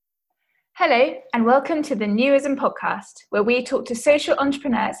Hello, and welcome to the Newism podcast, where we talk to social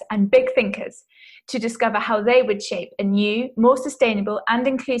entrepreneurs and big thinkers to discover how they would shape a new, more sustainable and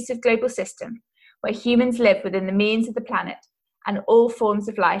inclusive global system where humans live within the means of the planet and all forms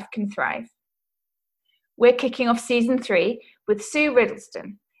of life can thrive. We're kicking off season 3 with Sue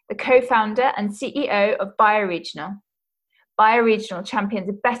Riddlestone, the co-founder and CEO of Bioregional. Bioregional champions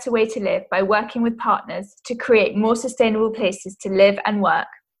a better way to live by working with partners to create more sustainable places to live and work.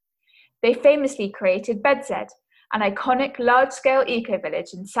 They famously created BedZED, an iconic large-scale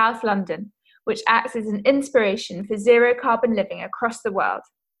eco-village in South London, which acts as an inspiration for zero-carbon living across the world.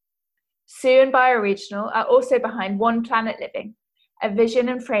 Sue and Bioregional are also behind One Planet Living, a vision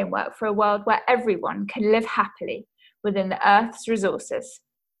and framework for a world where everyone can live happily within the Earth's resources.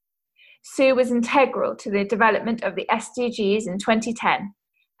 Sue was integral to the development of the SDGs in 2010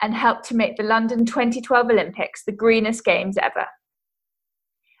 and helped to make the London 2012 Olympics the greenest games ever.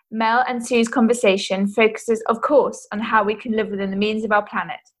 Mel and Sue's conversation focuses, of course, on how we can live within the means of our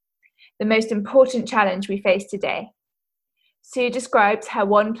planet, the most important challenge we face today. Sue describes her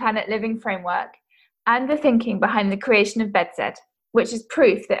One Planet Living framework and the thinking behind the creation of BedZED, which is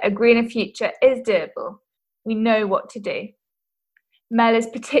proof that a greener future is doable. We know what to do. Mel is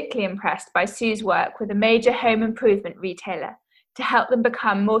particularly impressed by Sue's work with a major home improvement retailer to help them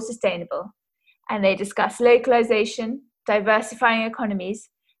become more sustainable, and they discuss localisation, diversifying economies,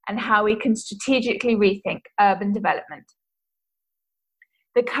 and how we can strategically rethink urban development.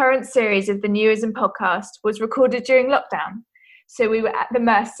 The current series of the Newism podcast was recorded during lockdown, so we were at the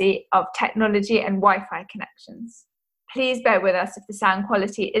mercy of technology and Wi-Fi connections. Please bear with us if the sound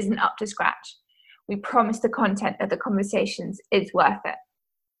quality isn't up to scratch. We promise the content of the conversations is worth it.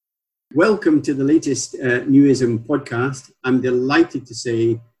 Welcome to the latest Newism podcast. I'm delighted to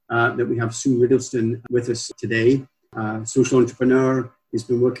say that we have Sue Riddlestone with us today, social entrepreneur. He's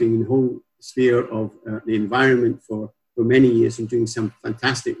been working in the whole sphere of the environment for many years and doing some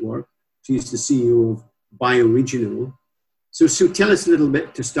fantastic work. She's the CEO of Bioregional. So Sue, tell us a little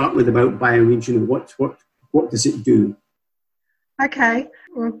bit to start with about Bioregional. What does it do? Okay,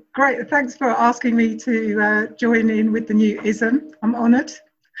 well, great. Thanks for asking me to join in with the new ism. I'm honoured.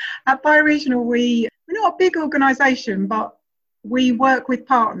 At Bioregional, we're not a big organisation, but we work with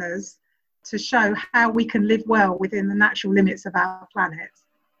partners to show how we can live well within the natural limits of our planet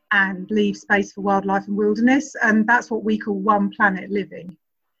and leave space for wildlife and wilderness. And that's what we call One Planet Living.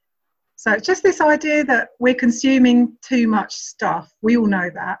 So it's just this idea that we're consuming too much stuff. We all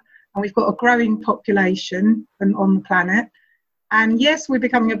know that. And we've got a growing population on the planet. And yes, we're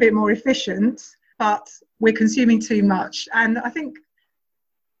becoming a bit more efficient, but we're consuming too much. And I think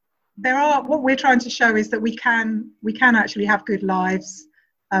what we're trying to show is that we can actually have good lives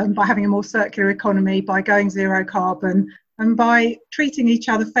by having a more circular economy, by going zero carbon, and by treating each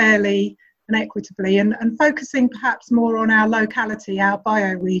other fairly and equitably, and focusing perhaps more on our locality, our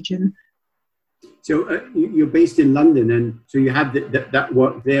bioregion. So you're based in London, and so you have that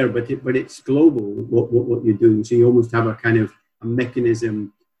work there, but it's global, what you're doing. So you almost have a kind of a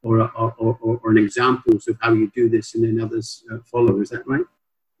mechanism or an examples of how you do this, and then others follow. Is that right?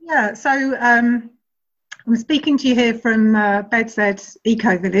 Yeah, so I'm speaking to you here from BedZED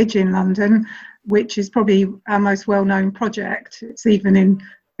Eco-Village in London, which is probably our most well-known project. It's even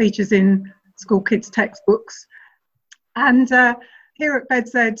features in school kids' textbooks. And here at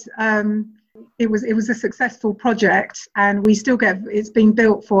BedZED, it was a successful project, and we still it's been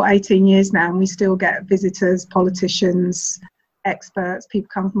built for 18 years now, and we still get visitors, politicians, experts, people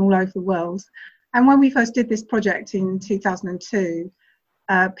come from all over the world. And when we first did this project in 2002,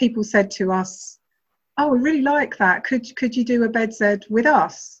 people said to us, "Oh, we really like that. Could you do a BedZED with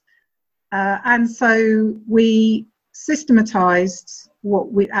us?" And so we systematised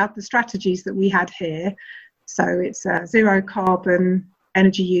the strategies that we had here. So it's zero carbon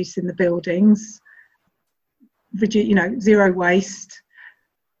energy use in the buildings, zero waste,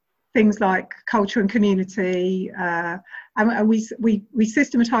 things like culture and community, and we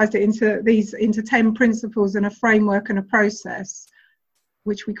systematised it into 10 principles and a framework and a process,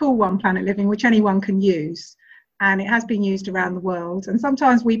 which we call One Planet Living, which anyone can use. And it has been used around the world. And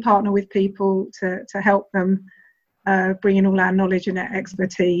sometimes we partner with people to help them bring in all our knowledge and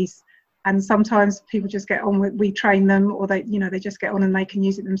expertise. And sometimes people just get on we train them, or they just get on and they can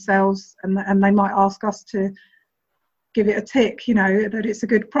use it themselves. And they might ask us to give it a tick, that it's a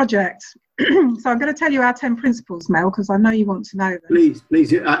good project. So I'm going to tell you our 10 principles, Mel, because I know you want to know them. Please.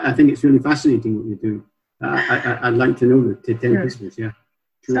 I think it's really fascinating what you do. I'd like to know the 10 principles, yeah.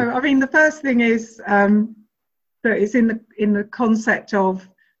 Sure. So, the first thing is that it's in the concept of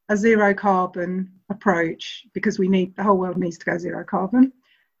a zero carbon approach, because the whole world needs to go zero carbon.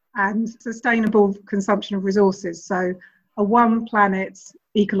 and sustainable consumption of resources. So a one planet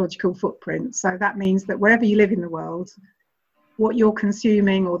ecological footprint. So that means that wherever you live in the world, what you're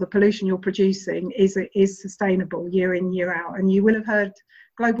consuming or the pollution you're producing is sustainable year in, year out. And you will have heard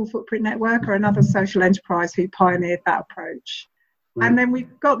Global Footprint Network or another social enterprise who pioneered that approach. Right. And then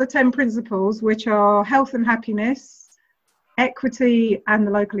we've got the 10 principles, which are health and happiness, equity and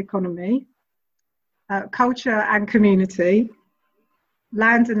the local economy, culture and community,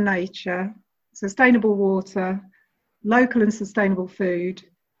 land and nature, sustainable water, local and sustainable food,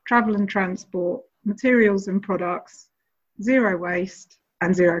 travel and transport, materials and products, zero waste,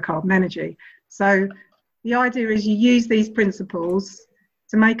 and zero carbon energy. So the idea is you use these principles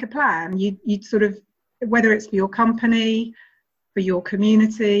to make a plan. You sort of, whether it's for your company, for your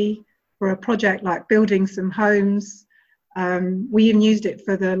community, for a project like building some homes. We even used it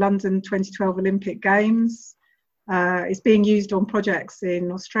for the London 2012 Olympic Games. It's being used on projects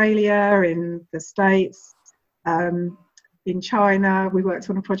in Australia, in the States, in China. We worked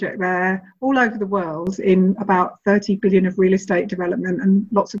on a project there, all over the world, in about 30 billion of real estate development and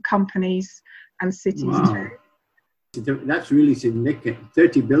lots of companies and cities too. That's really significant.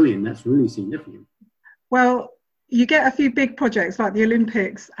 30 billion, that's really significant. Well, you get a few big projects like the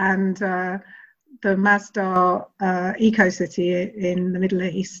Olympics and the Masdar Eco-City in the Middle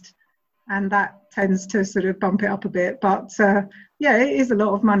East, and that tends to sort of bump it up a bit. But yeah, it is a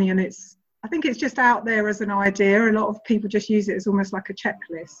lot of money, and I think it's just out there as an idea. A lot of people just use it as almost like a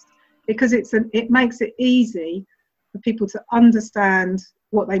checklist because it makes it easy for people to understand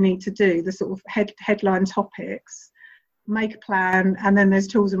what they need to do, the sort of headline topics, make a plan, and then there's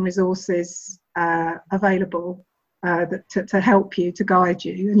tools and resources available to help you, to guide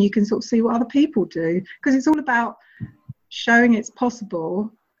you, and you can sort of see what other people do, because it's all about showing it's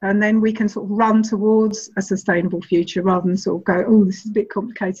possible, and then we can sort of run towards a sustainable future rather than sort of go, oh, this is a bit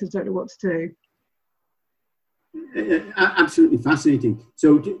complicated, I don't know what to do. Absolutely fascinating.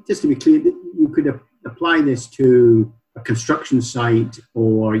 So just to be clear, you could apply this to a construction site,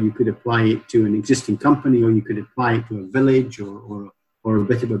 or you could apply it to an existing company, or you could apply it to a village or a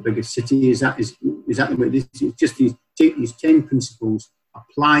bit of a bigger city. Is that the way it is? It's just take these 10 principles,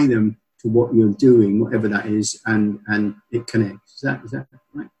 apply them to what you're doing, whatever that is, and it connects. Is that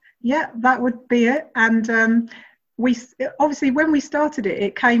right? Yeah, that would be it. And we obviously, when we started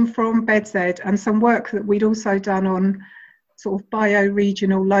it came from BedZED and some work that we'd also done on sort of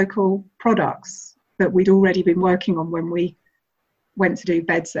bioregional local products that we'd already been working on when we went to do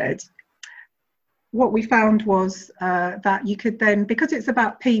BedZED. What we found was that you could then, because it's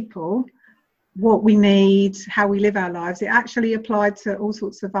about people, what we need, how we live our lives, it actually applied to all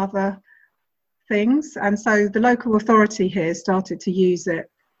sorts of other things. And so the local authority here started to use it,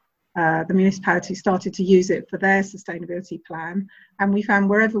 the municipality started to use it for their sustainability plan. And we found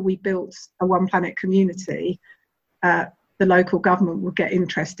wherever we built a One Planet community, the local government would get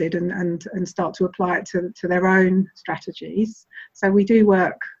interested and start to apply it to their own strategies. So we do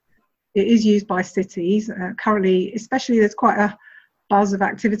work. It is used by cities currently, especially there's quite a buzz of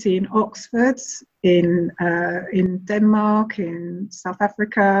activity in Oxford, in Denmark, in South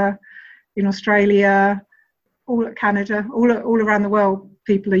Africa, in Australia, all at Canada, all around the world.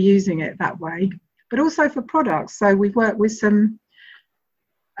 People are using it that way, but also for products. So we've worked with some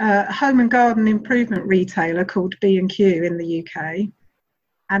home and garden improvement retailer called B&Q in the UK,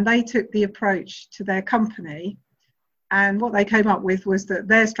 and they took the approach to their company. And what they came up with was that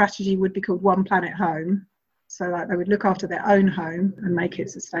their strategy would be called One Planet Home. So like they would look after their own home and make it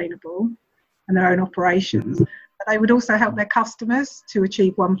sustainable and their own operations. But they would also help their customers to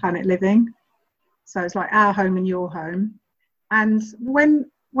achieve One Planet living. So it's like our home and your home. And when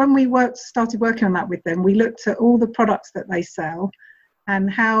we started working on that with them, we looked at all the products that they sell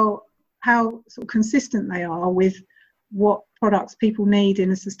and how sort of consistent they are with what products people need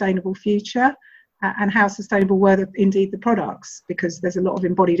in a sustainable future. And how sustainable were indeed the products, because there's a lot of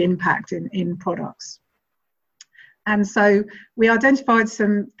embodied impact in products. And so we identified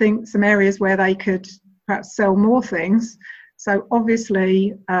some areas where they could perhaps sell more things. So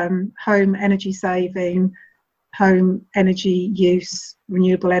obviously home energy saving, home energy use,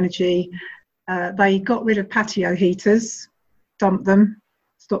 renewable energy. They got rid of patio heaters, dumped them,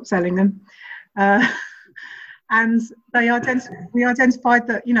 stopped selling them. And we identified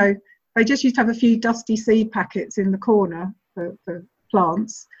that, you know, they just used to have a few dusty seed packets in the corner for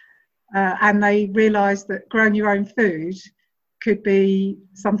plants. And they realised that growing your own food could be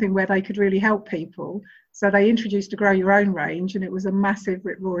something where they could really help people. So they introduced a grow your own range, and it was a massive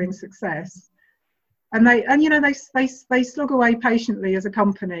rip-roaring success. And they slog away patiently as a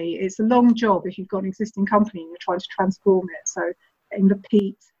company. It's a long job if you've got an existing company and you're trying to transform it. So getting the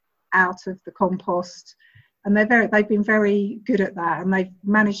peat out of the compost. And they've been very good at that, and they've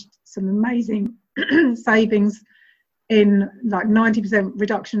managed some amazing savings in like 90%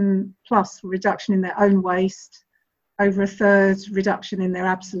 reduction in their own waste, over a third reduction in their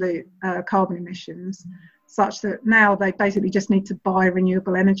absolute carbon emissions, such that now they basically just need to buy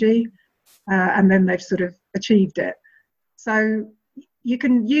renewable energy, and then they've sort of achieved it. So you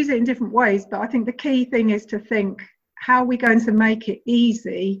can use it in different ways, but I think the key thing is to think, how are we going to make it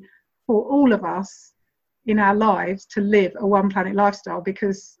easy for all of us in our lives to live a one planet lifestyle?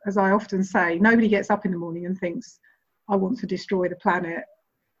 Because, as I often say, nobody gets up in the morning and thinks, I want to destroy the planet.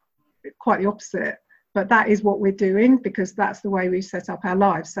 Quite the opposite. But that is what we're doing, because that's the way we've set up our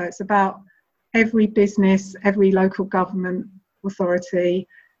lives. So it's about every business, every local government authority,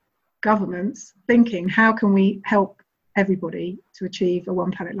 governments thinking, how can we help everybody to achieve a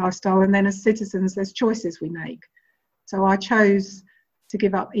one planet lifestyle? And then as citizens, there's choices we make. So I chose to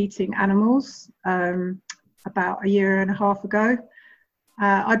give up eating animals about a year and a half ago.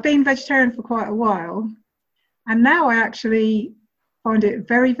 I'd been vegetarian for quite a while, and now I actually find it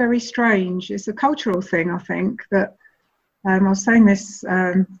very, very strange. It's a cultural thing, I think, that I was saying this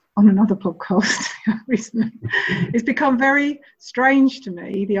on another podcast recently. It's become very strange to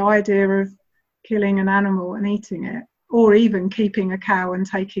me, the idea of killing an animal and eating it, or even keeping a cow and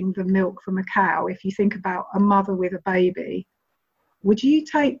taking the milk from a cow. If you think about a mother with a baby, would you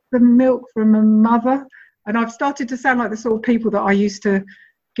take the milk from a mother? And I've started to sound like the sort of people that I used to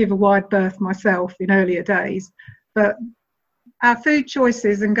give a wide berth myself in earlier days. But our food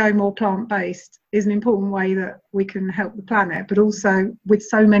choices and going more plant-based is an important way that we can help the planet, but also with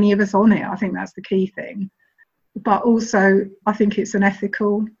so many of us on it, I think that's the key thing. But also, I think it's an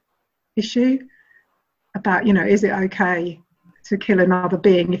ethical issue about, is it okay to kill another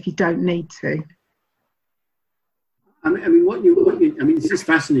being if you don't need to? I mean, this is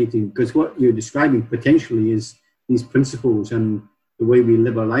fascinating, because what you're describing potentially is these principles and the way we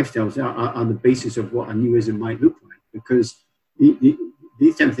live our lifestyles are the basis of what a newism might look like, because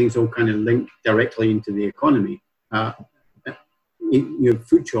these kind of things all kind of link directly into the economy. Your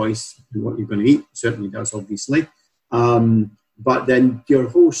food choice and what you're going to eat certainly does, obviously. But then your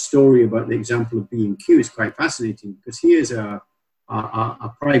whole story about the example of B&Q is quite fascinating, because here's a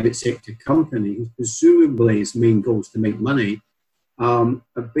private sector company whose presumably its main goal is to make money, are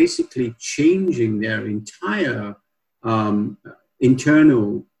basically changing their entire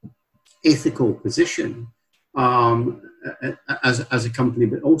internal ethical position as a company,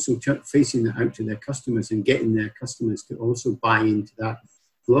 but also facing that out to their customers and getting their customers to also buy into that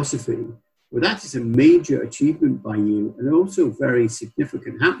philosophy. Well, that is a major achievement by you, and also very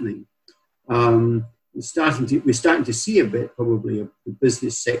significant happening. We're starting to see a bit, probably, of the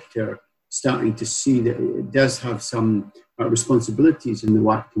business sector starting to see that it does have some responsibilities in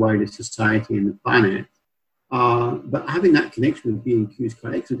the wider society and the planet. But having that connection with B&Q is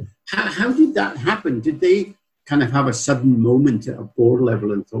quite excellent. How did that happen? Did they kind of have a sudden moment at a board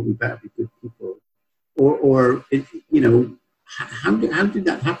level and thought we better be good people? Or how did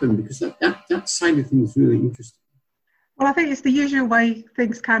that happen? Because that side of things is really interesting. Well, I think it's the usual way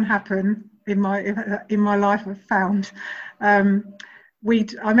things can happen in my life, I've found.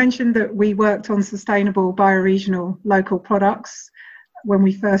 I mentioned that we worked on sustainable bioregional local products when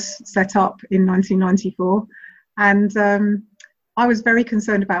we first set up in 1994. And I was very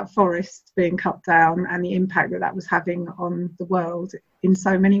concerned about forests being cut down and the impact that was having on the world in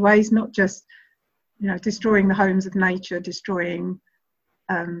so many ways, not just destroying the homes of nature, destroying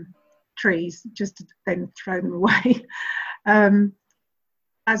trees, just to then throw them away.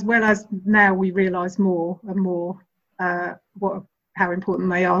 As well as now we realise more and more how important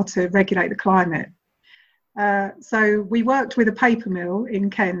they are to regulate the climate. So we worked with a paper mill in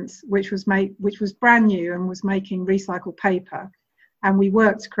Kent, which was brand new and was making recycled paper, and we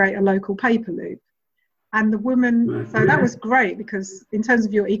worked to create a local paper loop. And the woman, so that was great, because in terms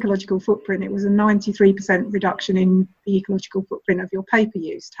of your ecological footprint, it was a 93% reduction in the ecological footprint of your paper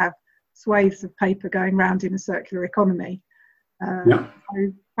use to have swathes of paper going round in a circular economy. So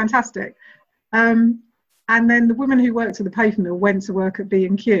fantastic. And then the woman who worked at the paper mill went to work at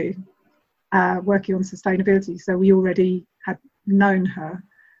B&Q, working on sustainability. So we already had known her.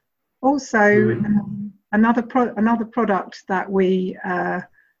 Also, another product that we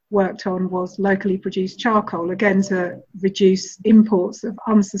worked on was locally produced charcoal, again to reduce imports of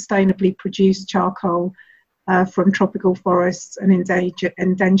unsustainably produced charcoal from tropical forests and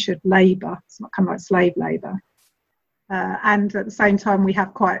indentured labour. It's not kind of like slave labour. And at the same time, we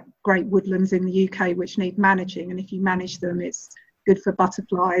have quite great woodlands in the UK which need managing, and if you manage them, it's good for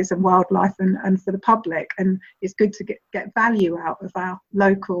butterflies and wildlife and for the public, and it's good to get value out of our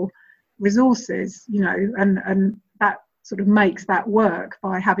local resources, you know, and that sort of makes that work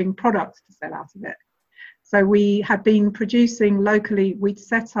by having products to sell out of it. So we had been producing locally. We'd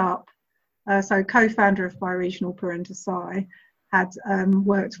set up, so co-founder of Bioregional, Purenda Sai, had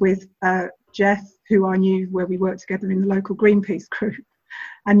worked with Jeff, who I knew, where we worked together in the local Greenpeace group,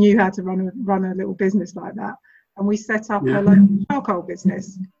 and knew how to run a little business like that. And we set up a local charcoal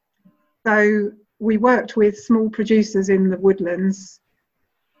business. So we worked with small producers in the woodlands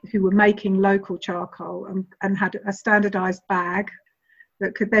who were making local charcoal, and had a standardised bag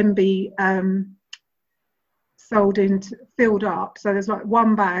that could then be filled up. So there's like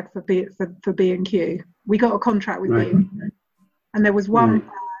one bag for B&Q. We got a contract with B&Q, and there was one bag,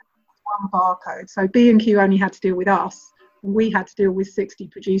 one barcode. So B&Q only had to deal with us, and we had to deal with 60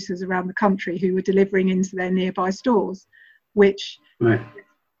 producers around the country who were delivering into their nearby stores, which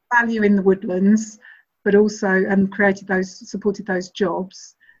value in the woodlands, but also supported those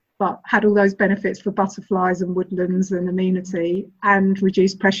jobs, but had all those benefits for butterflies and woodlands and amenity, and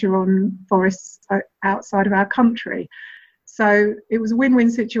reduced pressure on forests outside of our country. So it was a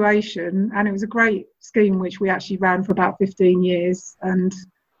win-win situation, and it was a great scheme which we actually ran for about 15 years. And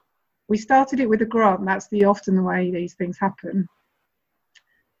we started it with a grant. That's often the way these things happen.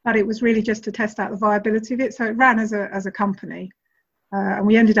 But it was really just to test out the viability of it. So it ran as a company. And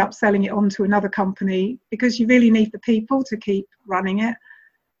we ended up selling it on to another company, because you really need the people to keep running it.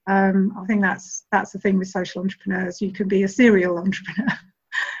 I think that's the thing with social entrepreneurs. You can be a serial entrepreneur.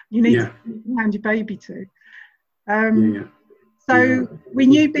 You need to hand your baby to. So we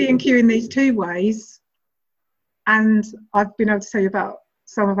knew B&Q in these two ways, and I've been able to tell you about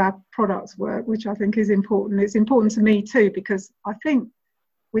some of our products work, which I think is important. It's important to me too, because I think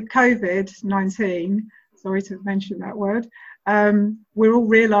with COVID-19, sorry to mention that word, we're all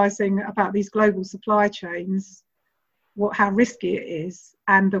realising about these global supply chains, how risky it is,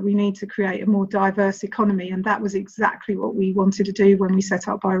 and that we need to create a more diverse economy. And that was exactly what we wanted to do when we set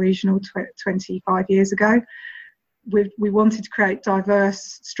up Bioregional 25 years ago. We wanted to create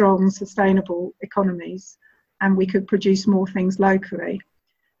diverse, strong, sustainable economies, and we could produce more things locally.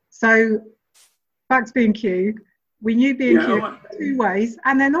 So back to B&Q, we knew B&Q in two ways.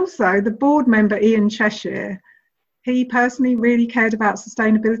 And then also the board member, Ian Cheshire, he personally really cared about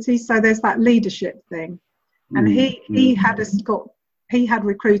sustainability. So there's that leadership thing. And he had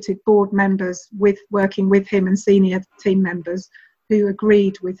recruited board members working with him, and senior team members who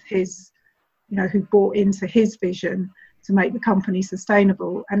agreed with his, who bought into his vision to make the company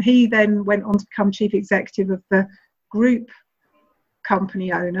sustainable. And he then went on to become chief executive of the group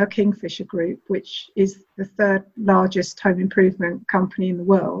company owner, Kingfisher Group, which is the third largest home improvement company in the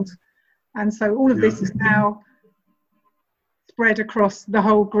world. And so all of this is now spread across the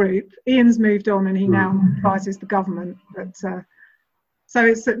whole group. Ian's moved on, and he now advises the government. But so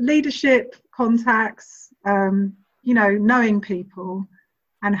it's leadership, contacts, knowing people,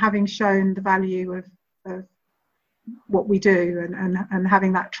 and having shown the value of what we do, and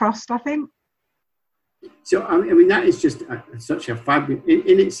having that trust, I think. So, I mean, that is just such a fabulous,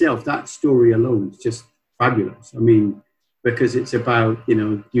 in itself, that story alone is just fabulous. I mean, because it's about,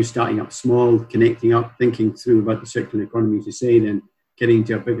 you starting up small, connecting up, thinking through about the circular economy, as you say, then getting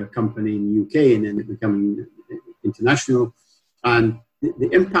to a bigger company in the UK, and then it becoming international. And the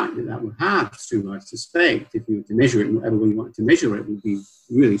impact that would have, Sue, I suspect, if you were to measure it in whatever way you wanted to measure it, would be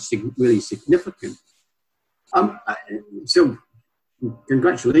really, really significant. So,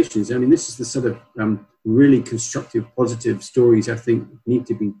 congratulations. I mean, this is the sort of really constructive, positive stories I think need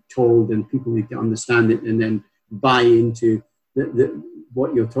to be told, and people need to understand it and then buy into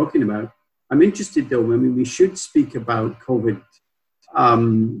what you're talking about. I'm interested, though, I mean, we should speak about COVID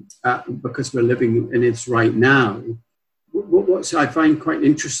because we're living in it right now. What I find quite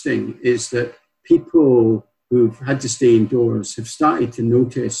interesting is that people who've had to stay indoors have started to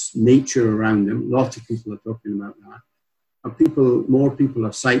notice nature around them. Lots of people are talking about that. More people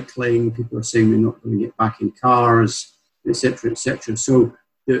are cycling. People are saying they're not going to get back in cars, etc., etc. So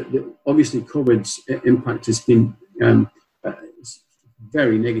obviously COVID's impact has been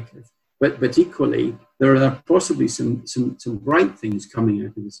very negative. But equally, there are possibly some bright things coming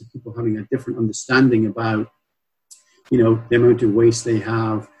out of this. People having a different understanding about, the amount of waste they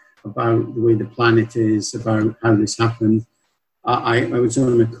have, about the way the planet is, about how this happened. I was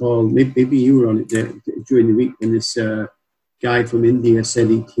on a call. Maybe you were on it during the week when this guy from India said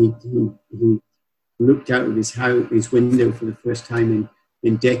he looked out of his window for the first time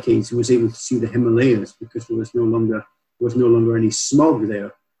in decades and was able to see the Himalayas because there was no longer any smog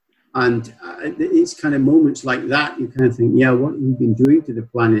there. And it's kind of moments like that you kind of think, yeah, what have we been doing to the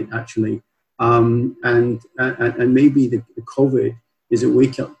planet actually? And maybe the COVID is a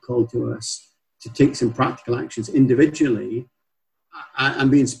wake-up call to us to take some practical actions individually and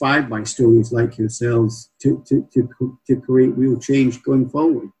be inspired by stories like yourselves to create real change going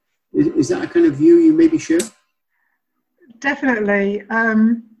forward. Is that a kind of view you maybe share? Definitely.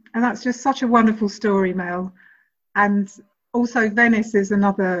 And that's just such a wonderful story, Mel. And also Venice is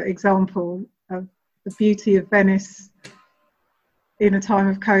another example of the beauty of Venice in a time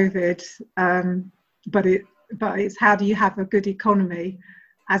of COVID. But it's how do you have a good economy,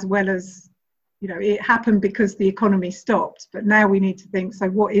 as well as, you know, it happened because the economy stopped, but now we need to think, so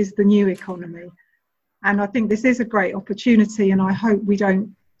what is the new economy? And I think this is a great opportunity, and I hope we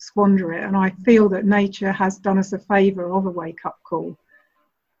don't squander it. And I feel that nature has done us a favour of a wake-up call,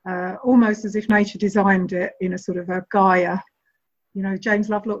 almost as if nature designed it in a sort of a Gaia, you know, James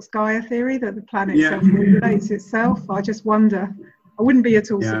Lovelock's Gaia theory, that the planet self-regulates itself. I just wonder, I wouldn't be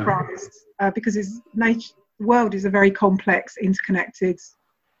at all surprised, because the world is a very complex, interconnected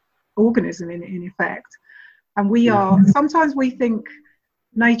organism in effect. And we are, sometimes we think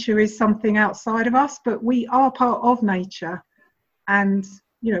nature is something outside of us, but we are part of nature. And,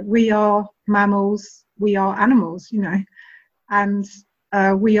 you know, we are mammals, we are animals, you know, and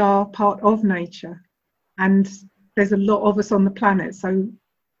we are part of nature. And there's a lot of us on the planet. So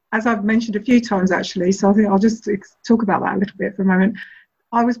as I've mentioned a few times actually, so I think I'll just talk about that a little bit for a moment.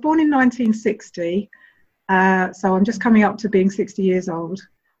 I was born in 1960, so I'm just coming up to being 60 years old.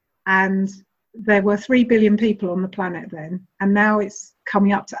 And there were 3 billion people on the planet then, and now it's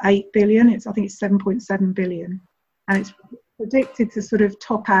coming up to 8 billion. I think it's 7.7 billion, and it's predicted to sort of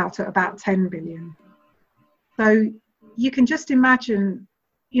top out at about 10 billion. So you can just imagine,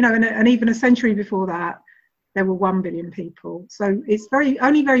 you know, and even a century before that, there were 1 billion people. So it's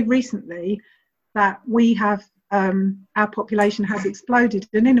only very recently that we have, our population has exploded,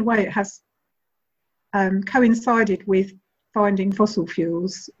 and in a way it has coincided with finding fossil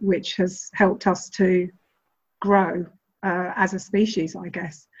fuels, which has helped us to grow as a species, I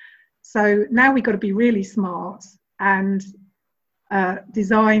guess. So now we've got to be really smart and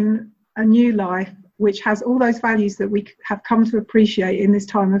design a new life which has all those values that we have come to appreciate in this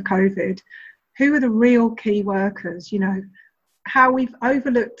time of COVID. Who are the real key workers? You know, how we've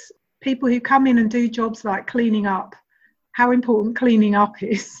overlooked people who come in and do jobs like cleaning up, how important cleaning up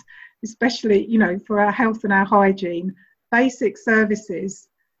is, especially, you know, for our health and our hygiene. Basic services,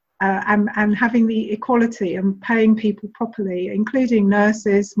 and having the equality and paying people properly, including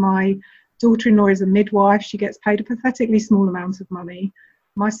nurses. My daughter-in-law is a midwife. She gets paid a pathetically small amount of money.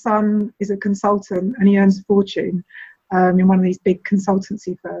 My son is a consultant and he earns a fortune in one of these big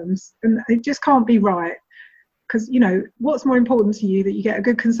consultancy firms. And it just can't be right, because, you know, what's more important to you, that you get a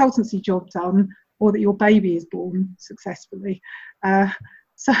good consultancy job done or that your baby is born successfully?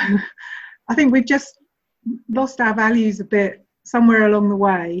 So I think we've just lost our values a bit somewhere along the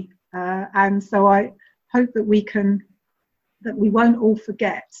way, and so I hope that we won't all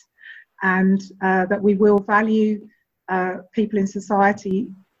forget, and that we will value people in society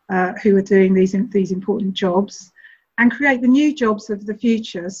who are doing these important jobs, and create the new jobs of the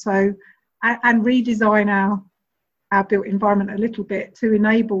future. So and redesign our built environment a little bit to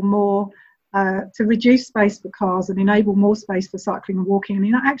enable more, to reduce space for cars and enable more space for cycling and walking.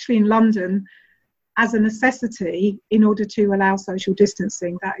 And actually in London, as a necessity, in order to allow social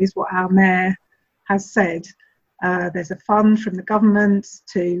distancing, that is what our mayor has said. There's a fund from the government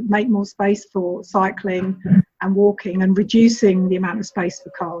to make more space for cycling and walking and reducing the amount of space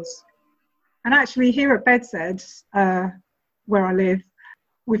for cars. And actually here at BedZED, where I live,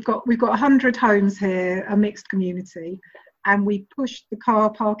 we've got 100 homes here, a mixed community, and we pushed the car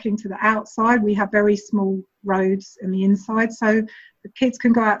parking to the outside. We have very small roads in the inside, so the kids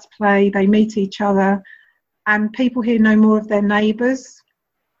can go out to play, they meet each other, and people here know more of their neighbours.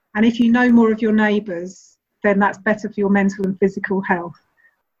 And if you know more of your neighbours, then that's better for your mental and physical health.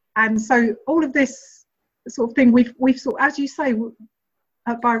 And so all of this sort of thing, we've sort of, as you say,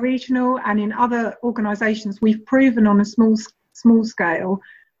 at Bioregional and in other organisations, we've proven on a small scale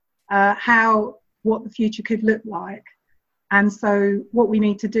what the future could look like. And so what we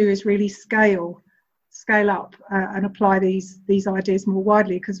need to do is really scale up and apply these ideas more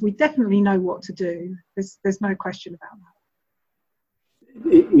widely, because we definitely know what to do. There's no question about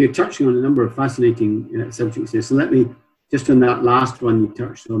that. You're touching on a number of fascinating subjects here. So let me, just on that last one you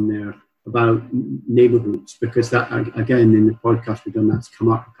touched on there about neighbourhoods, because that, again, in the podcast we've done, that's come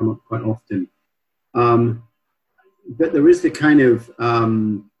up quite often. But there is the kind of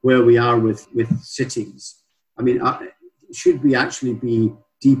where we are with cities. I mean, should we actually be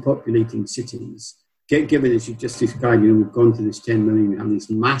depopulating cities? Given, as you just described, we've gone to this 10 million, we have these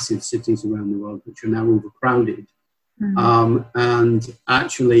massive cities around the world which are now overcrowded. And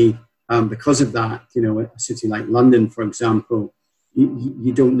actually, because of that, you know, a city like London, for example,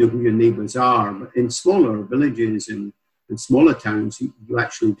 you don't know who your neighbours are. But in smaller villages and smaller towns, you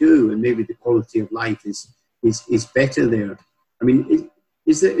actually do. And maybe the quality of life is better there. I mean,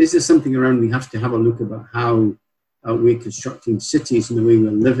 is there something around we have to have a look about how we're constructing cities and the way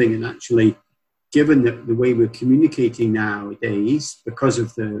we're living, and actually, given the way we're communicating nowadays because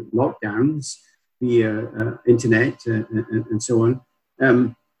of the lockdowns via internet and so on,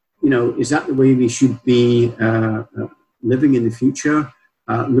 you know, is that the way we should be living in the future,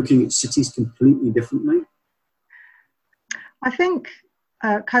 looking at cities completely differently? I think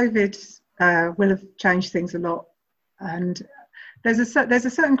COVID will have changed things a lot, and there's a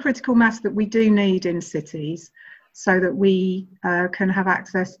certain critical mass that we do need in cities, so that we can have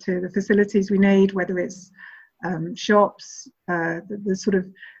access to the facilities we need, whether it's shops, the sort of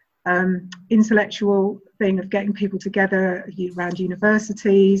intellectual thing of getting people together around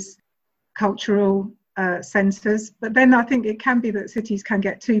universities, cultural centres. But then I think it can be that cities can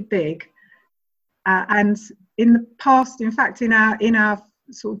get too big. And in the past, in fact, in our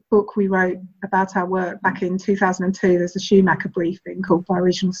sort of book we wrote about our work back in 2002, there's a Schumacher briefing called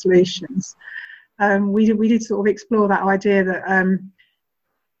Bioregional Solutions. We did sort of explore that idea that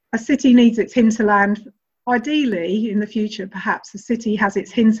a city needs its hinterland. Ideally, in the future, perhaps a city has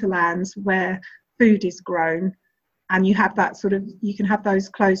its hinterlands where food is grown, and you have that sort of, you can have those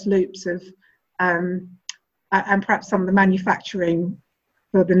closed loops of, and perhaps some of the manufacturing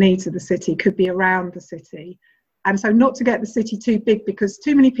for the needs of the city could be around the city. And so not to get the city too big, because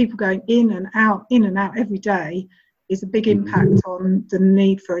too many people going in and out every day is a big impact on the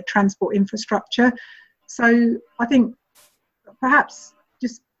need for a transport infrastructure. So I think perhaps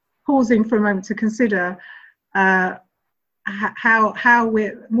just pausing for a moment to consider how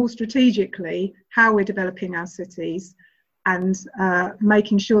we're more strategically, how we're developing our cities, and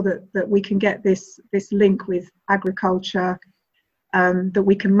making sure that we can get this link with agriculture, that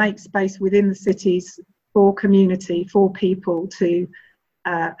we can make space within the cities for community, for people to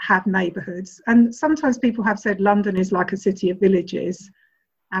have neighbourhoods. And sometimes people have said London is like a city of villages,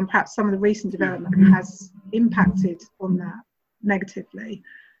 and perhaps some of the recent development has impacted on that negatively,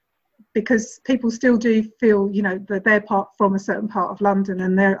 because people still do feel, you know, that they're from a certain part of London,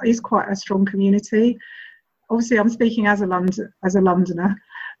 and there is quite a strong community. Obviously, I'm speaking as a Londoner,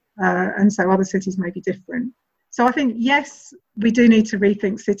 and so other cities may be different. So I think, yes, we do need to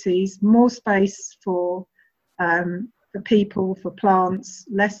rethink cities, more space for people, for plants,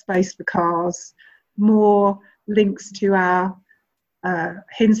 less space for cars, more links to our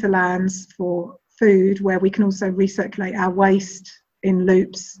hinterlands for food, where we can also recirculate our waste in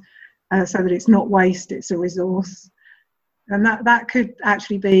loops, so that it's not waste, it's a resource. And that could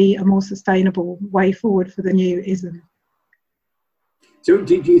actually be a more sustainable way forward for the new ISM. So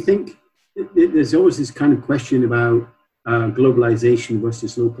do you think there's always this kind of question about globalization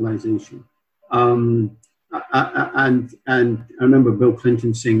versus localization? And I remember Bill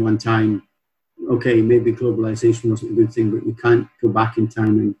Clinton saying one time, okay, maybe globalization wasn't a good thing, but you can't go back in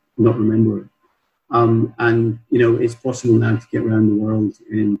time and not remember it. And, you know, it's possible now to get around the world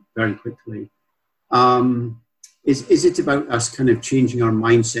very quickly. Is it about us kind of changing our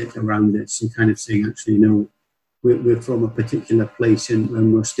mindset around this and kind of saying, actually, no, we're from a particular place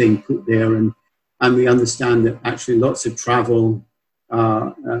and we're staying put there, and we understand that actually lots of travel,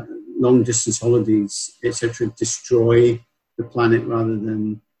 long distance holidays, etc., destroy the planet rather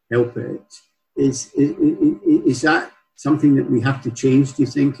than help it. Is that something that we have to change, do you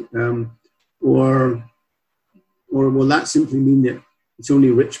think? Or will that simply mean that it's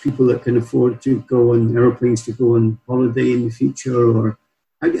only rich people that can afford to go on aeroplanes to go on holiday in the future? Or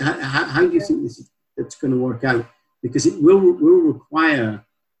how do you think that's going to work out? Because it will require,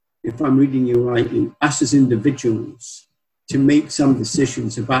 if I'm reading you rightly, us as individuals to make some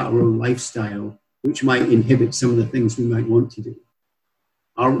decisions about our own lifestyle, which might inhibit some of the things we might want to do.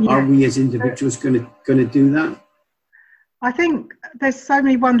 Are we as individuals going to do that? I think there's so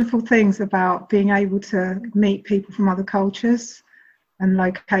many wonderful things about being able to meet people from other cultures and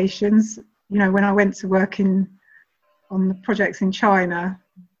locations. You know, when I went to work on the projects in China,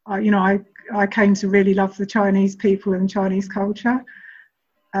 I came to really love the Chinese people and Chinese culture.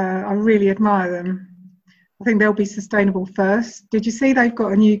 I really admire them. I think they'll be sustainable first. Did you see they've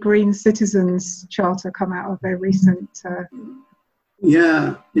got a new Green Citizens Charter come out of their recent...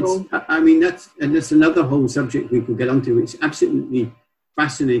 Yeah, I mean, that's another whole subject we could get onto. It's absolutely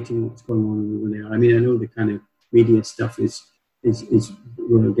fascinating what's going on over there. I mean, I know the kind of media stuff is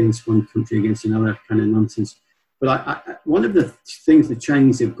we're against one country against another kind of nonsense. But one of the things the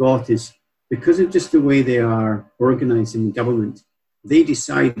Chinese have got is because of just the way they are organized in government, they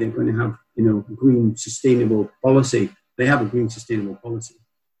decide they're going to have, green sustainable policy. They have a green sustainable policy.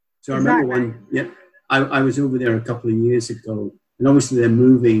 So Exactly. I remember I was over there a couple of years ago, and obviously they're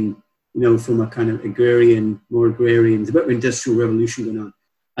moving, from a kind of more agrarian, there's a bit of industrial revolution going on.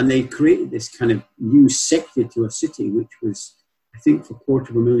 And they created this kind of new sector to a city, which was, I think, for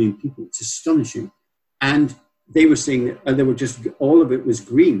 250,000 people. It's astonishing. And they were saying that they were all of it was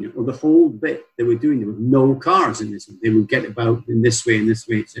green, or the whole bit they were doing, there were no cars in this. They would get about in this way,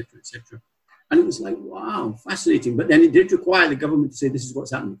 etc., etc. And it was like, wow, fascinating. But then it did require the government to say, this is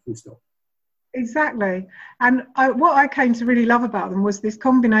what's happening, full stop. Exactly. And what I came to really love about them was this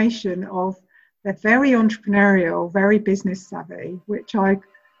combination of they're very entrepreneurial, very business savvy, which I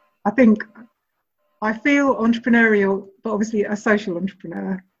feel entrepreneurial, but obviously a social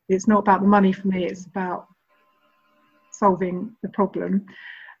entrepreneur. It's not about the money for me, it's about solving the problem.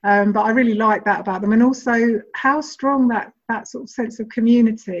 But I really like that about them. And also how strong that sort of sense of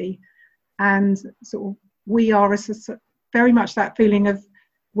community and sort of we are very much that feeling of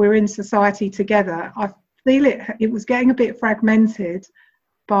we're in society together. I feel it was getting a bit fragmented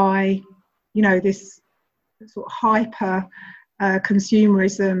by, this sort of hyper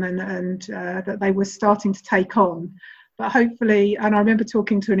consumerism and that they were starting to take on. But hopefully, and I remember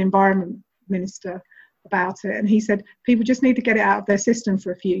talking to an environment minister about it, and he said people just need to get it out of their system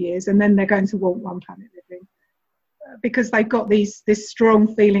for a few years, and then they're going to want one planet living, because they've got this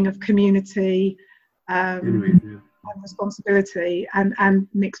strong feeling of community and responsibility, and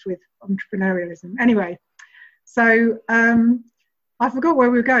mixed with entrepreneurialism. Anyway, so I forgot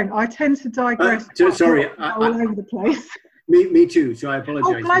where we were going. I tend to digress. Sorry, all over the place. Me too. So I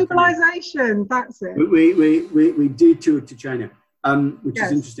apologise. Oh, globalisation. That's it. We detoured to China, which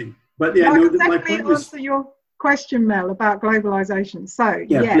is interesting. But yeah, no, my point was. Answer your question, Mel, about globalisation. So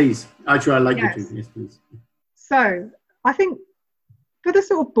yeah, please. Actually, I'd like you to. Yes, please. So I think for the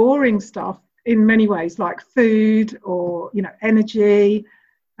sort of boring stuff, in many ways, like food or energy,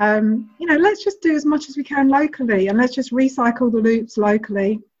 let's just do as much as we can locally, and let's just recycle the loops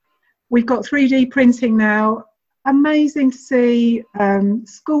locally. We've got 3D printing now. Amazing to see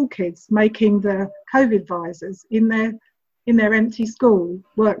school kids making the COVID visors in their empty school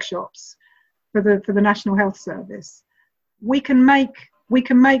workshops for the National Health Service. We can make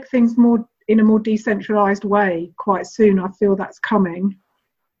things more in a more decentralised way quite soon. I feel that's coming.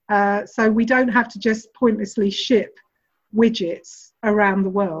 So we don't have to just pointlessly ship widgets around the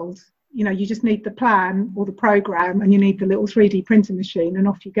world. You just need the plan or the program, and you need the little 3D printing machine, and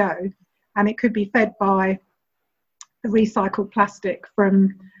off you go. And it could be fed by the recycled plastic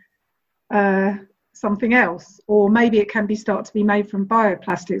from something else, or maybe it can start to be made from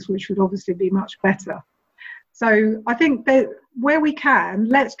bioplastics, which would obviously be much better. So I think that where we can,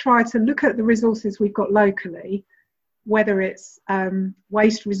 let's try to look at the resources we've got locally, whether it's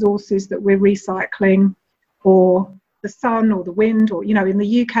waste resources that we're recycling, or the sun or the wind, or in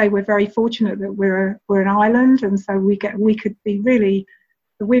the UK we're very fortunate that we're an island, and so we could be really,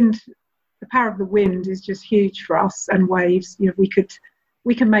 the power of the wind is just huge for us, and waves.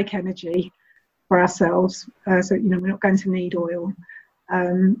 We can make energy for ourselves, so we're not going to need oil,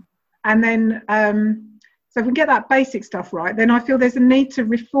 and then so if we get that basic stuff right, then I feel there's a need to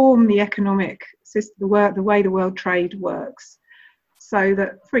reform the economic system, the way the world trade works, so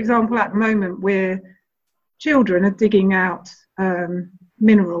that, for example, at the moment children are digging out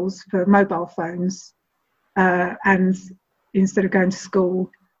minerals for mobile phones, and instead of going to school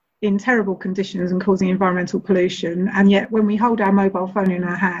in terrible conditions and causing environmental pollution. And yet when we hold our mobile phone in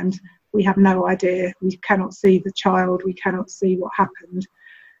our hand, we have no idea. We cannot see the child. We cannot see what happened.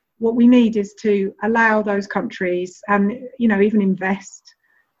 What we need is to allow those countries, and even invest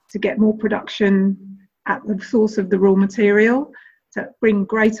to get more production at the source of the raw material, to bring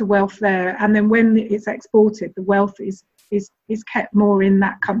greater wealth there. And then when it's exported, the wealth is kept more in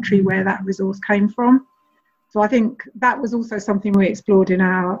that country where that resource came from. So I think that was also something we explored in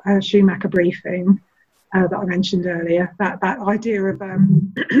our Schumacher briefing that I mentioned earlier, that idea of, I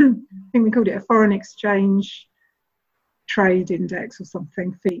think we called it a foreign exchange trade index or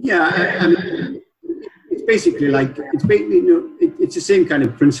something. Yeah, it's basically it's the same kind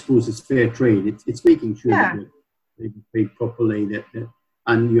of principles as fair trade. It's making sure that they pay properly, that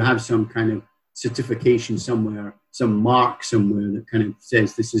and you have some kind of certification somewhere, some mark somewhere that kind of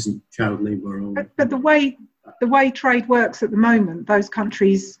says this isn't child labour. But the way trade works at the moment, those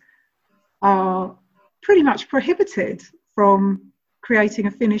countries are pretty much prohibited from creating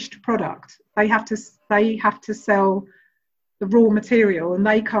a finished product. They have to sell the raw material, and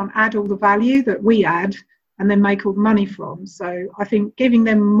they can't add all the value that we add and then make all the money from. So I think giving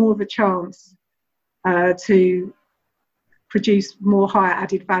them more of a chance to produce more higher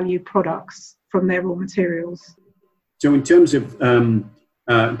added value products from their raw materials. So in terms of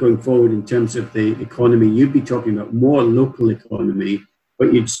going forward, in terms of the economy, you'd be talking about more local economy,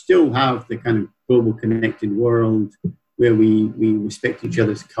 but you'd still have the kind of global connected world where we respect each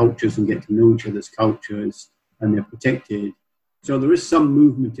other's cultures and get to know each other's cultures and they're protected. So there is some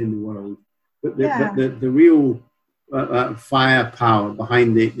movement in the world, but the real firepower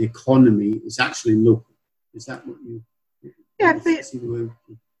behind the economy is actually local. Is that what you see the word?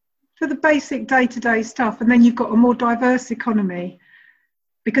 For the basic day-to-day stuff, and then you've got a more diverse economy.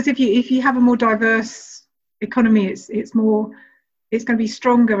 Because if you have a more diverse economy, it's going to be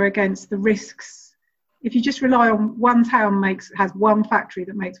stronger against the risks. If you just rely on one town has one factory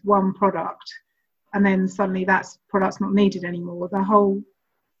that makes one product, and then suddenly that product's not needed anymore,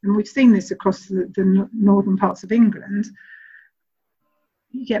 and we've seen this across the northern parts of England,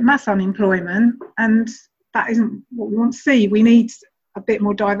 you get mass unemployment, and that isn't what we want to see. We need a bit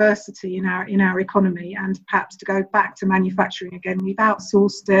more diversity in our economy, and perhaps to go back to manufacturing again. We've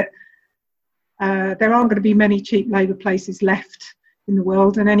outsourced it. There aren't going to be many cheap labour places left in the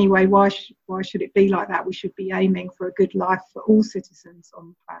world, and anyway, why should it be like that? We should be aiming for a good life for all citizens on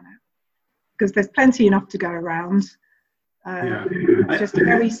the planet, because there's plenty enough to go around. Just a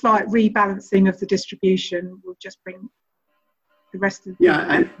very slight rebalancing of the distribution will just bring the rest of the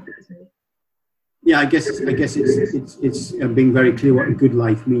I guess it's being very clear what a good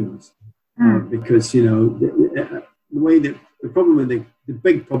life means, because the way that the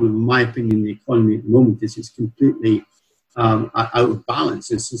big problem, in my opinion, in the economy at the moment is it's completely out of balance.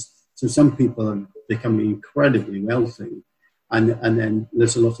 So some people are becoming incredibly wealthy, and then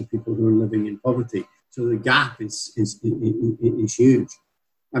there's a lot of people who are living in poverty. So the gap is huge.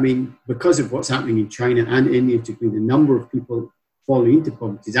 I mean, because of what's happening in China and India, particularly, the number of people falling into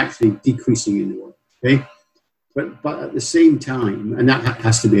poverty is actually decreasing in the world. Okay, but at the same time, and that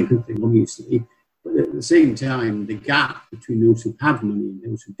has to be a good thing, obviously. But at the same time, the gap between those who have money and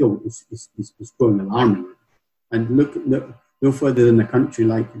those who don't is growing alarmingly. And look no further than a country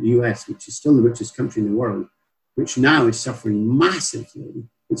like the US, which is still the richest country in the world, which now is suffering massively.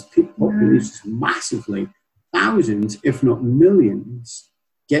 Its population is massively, thousands, if not millions,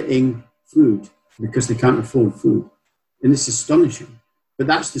 getting food because they can't afford food. And it's astonishing. But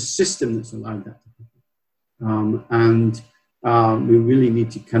that's the system that's allowed that to happen. We really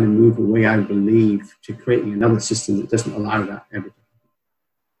need to kind of move away, I believe, to creating another system that doesn't allow that ever to happen.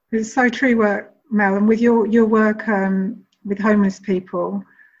 It's so true, Mel, and with your work with homeless people,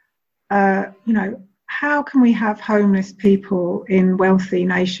 how can we have homeless people in wealthy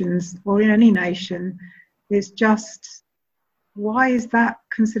nations or in any nation? It's just, why is that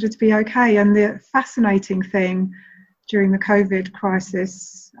considered to be okay? And the fascinating thing during the COVID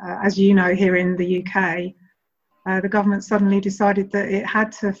crisis, as you know, here in the UK, the government suddenly decided that it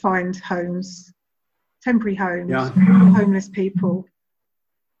had to find homes, temporary homes, for homeless people.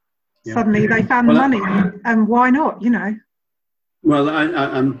 Yeah. Suddenly they found the money, and why not, Well,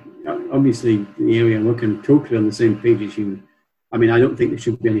 I'm obviously the area I'm working totally on the same page as you. I mean, I don't think there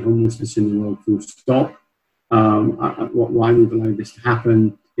should be any homelessness in the world, full stop. Why we've allowed this to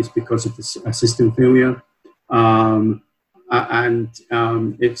happen is because of a system failure. It's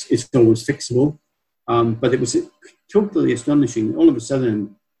always fixable. But it was totally astonishing. All of a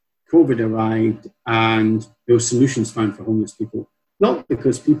sudden, COVID arrived and there were solutions found for homeless people. Not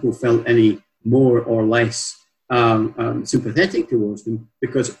because people felt any more or less sympathetic towards them,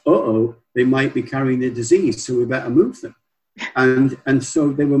 because, they might be carrying the disease, so we better move them. And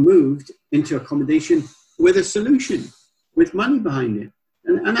so they were moved into accommodation with a solution, with money behind it.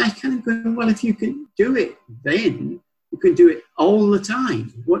 And I kind of go, well, if you can do it then, you can do it all the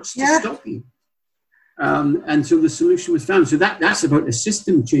time. What's to stop you? And so the solution was found. So that's about a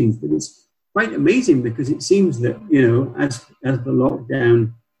system change. But it's quite amazing because it seems that, as the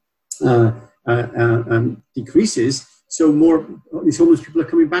lockdown decreases, so more these homeless people are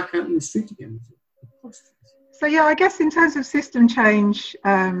coming back out in the street again. So, I guess in terms of system change,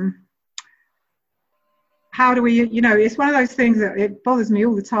 how do we, it's one of those things that it bothers me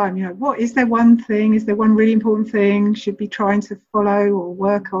all the time. What is there one thing? Is there one really important thing should be trying to follow or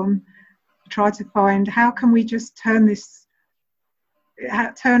work on? Try to find how can we just turn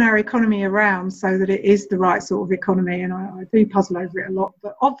our economy around so that it is the right sort of economy. And I do puzzle over it a lot.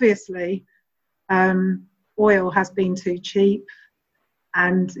 But obviously, oil has been too cheap,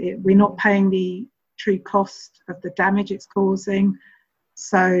 and we're not paying the true cost of the damage it's causing.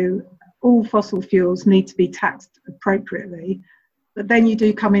 So all fossil fuels need to be taxed appropriately. But then you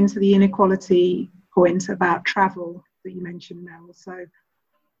do come into the inequality point about travel that you mentioned, Mel.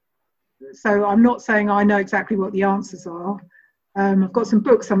 So I'm not saying I know exactly what the answers are. I've got some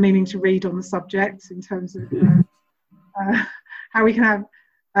books I'm meaning to read on the subject in terms of how we can have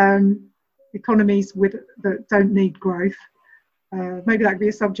economies that don't need growth. Maybe that could be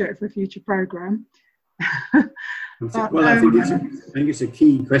a subject for a future programme. Well, I think it's a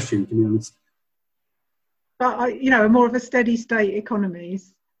key question, to be honest. But more of a steady state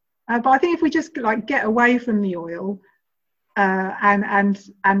economies. But I think if we just get away from the oil and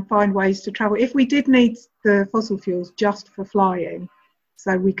find ways to travel, if we did need the fossil fuels just for flying,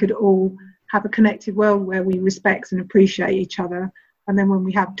 so we could all have a connected world where we respect and appreciate each other, and then when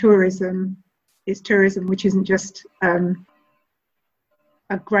we have tourism, it's tourism which isn't just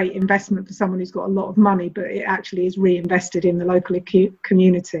a great investment for someone who's got a lot of money, but it actually is reinvested in the local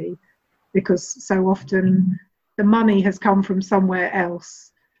community, because so often the money has come from somewhere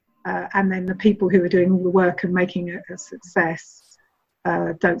else, and then the people who are doing all the work and making it a success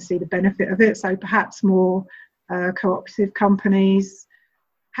don't see the benefit of it. So perhaps more cooperative companies.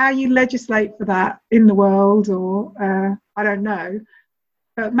 How you legislate for that in the world, or I don't know.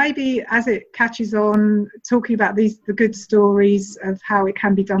 But maybe as it catches on, talking about the good stories of how it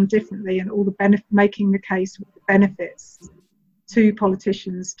can be done differently, and all the making the case with the benefits to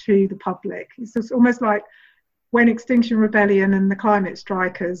politicians, to the public. It's just almost like when Extinction Rebellion and the climate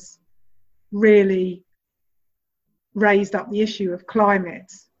strikers really raised up the issue of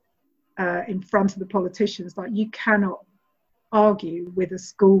climate in front of the politicians. Like, you cannot argue with a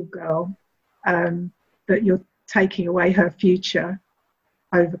schoolgirl that you're taking away her future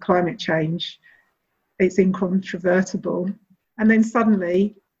over climate change. It's incontrovertible. And then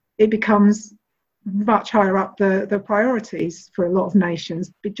suddenly it becomes much higher up the priorities for a lot of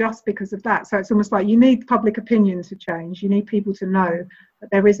nations, just because of that. So it's almost like you need public opinion to change. You need people to know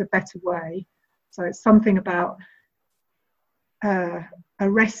that there is a better way. So it's something about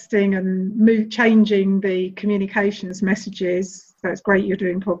arresting and changing the communications messages. So it's great you're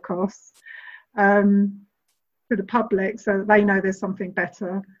doing podcasts. To the public, so that they know there's something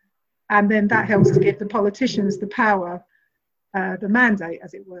better, and then that helps to give the politicians the power, the mandate,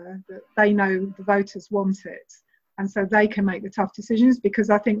 as it were, that they know the voters want it, and so they can make the tough decisions. Because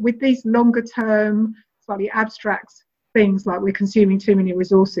I think with these longer term, slightly abstract things like we're consuming too many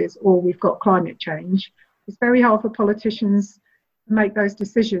resources or we've got climate change, it's very hard for politicians to make those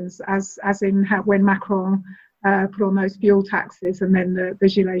decisions, as in when Macron put on those fuel taxes, and then the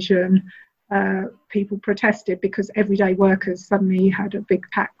Gilets jaunes. People protested because everyday workers suddenly had a big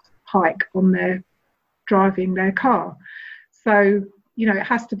tax hike on their driving their car. So it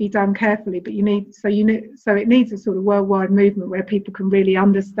has to be done carefully, but it needs a sort of worldwide movement where people can really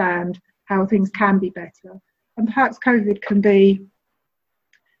understand how things can be better. And perhaps COVID can be,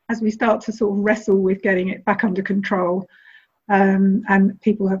 as we start to sort of wrestle with getting it back under control, and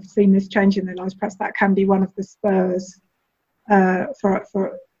people have seen this change in their lives, perhaps that can be one of the spurs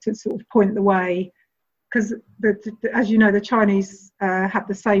to sort of point the way, because as you know, the Chinese have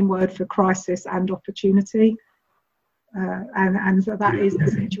the same word for crisis and opportunity, and so that is the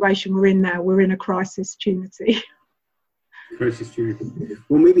situation we're in now. We're in a crisis-tunity. Crisis-tunity.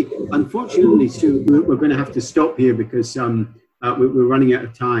 Well, maybe, unfortunately, Sue, we're going to have to stop here because we're running out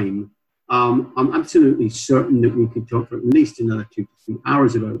of time. I'm absolutely certain that we could talk for at least another 2 to 3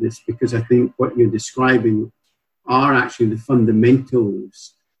 hours about this, because I think what you're describing are actually the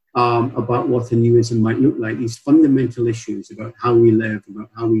fundamentals about what a newism might look like. These fundamental issues about how we live, about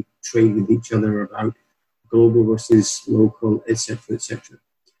how we trade with each other, about global versus local, etc., etc.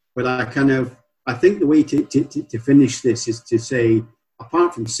 But I think the way to finish this is to say,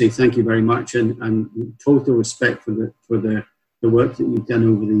 apart from say thank you very much and total respect for the work that you've done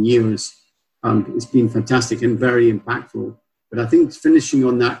over the years. It's been fantastic and very impactful. But I think finishing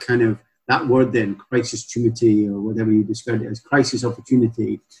on that that word then, crisis-tunity, or whatever you described it as, crisis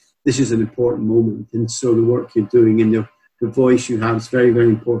opportunity, this is an important moment. And so the work you're doing and the voice you have is very, very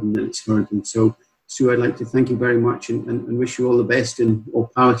important that it's heard. And so, Sue, I'd like to thank you very much and wish you all the best and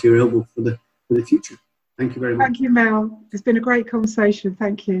all power to your elbow for the future. Thank you very much. Thank you, Mel. It's been a great conversation.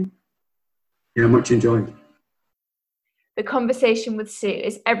 Thank you. Yeah, much enjoyed. The conversation with Sue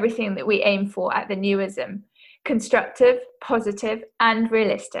is everything that we aim for at the Newism: constructive, positive, and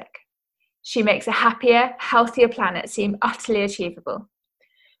realistic. She makes a happier, healthier planet seem utterly achievable.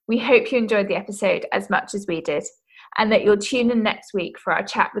 We hope you enjoyed the episode as much as we did, and that you'll tune in next week for our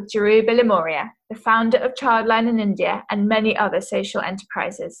chat with Jaru Bilamoria, the founder of Childline in India and many other social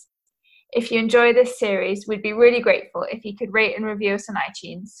enterprises. If you enjoy this series, we'd be really grateful if you could rate and review us on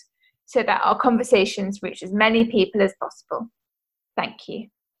iTunes, so that our conversations reach as many people as possible. Thank you.